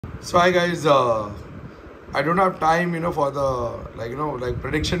So hi guys, I don't have time, for the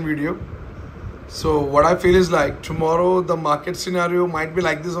prediction video. So what I feel is like tomorrow the market scenario might be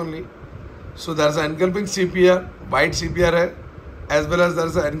like this only. So there's an engulfing CPR, white CPR hai, as well as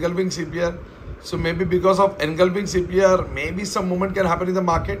there's an engulfing CPR. So maybe because of engulfing CPR, maybe some movement can happen in the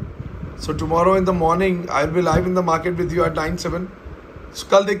market. So tomorrow in the morning, I'll be live in the market with you at 9-7. So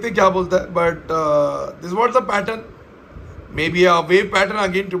कल देखते हैं क्या बोलता है. But this is what the pattern. Maybe a wave pattern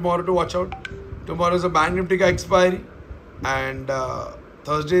again tomorrow to watch out. Tomorrow is a Bank Nifty ka expiry and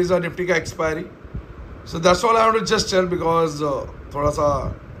Thursday is a Nifty ka expiry. So that's all I want to just tell because thoda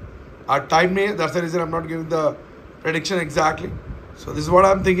sa our time nahi hai. That's the reason I'm not giving the prediction exactly. So this is what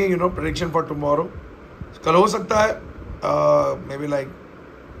I'm thinking, prediction for tomorrow. So कल हो सकता है maybe like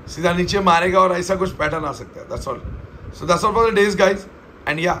सीधा नीचे मारेगा और ऐसा कुछ पैटर्न आ सकता है. That's all. So that's all for the days guys.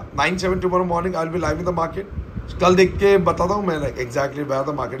 And yeah, 9-7 tomorrow morning I'll be live in the market. कल देख के बताता हूँ मैं like exactly where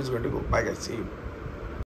the market is going to go. Bye guys, see you.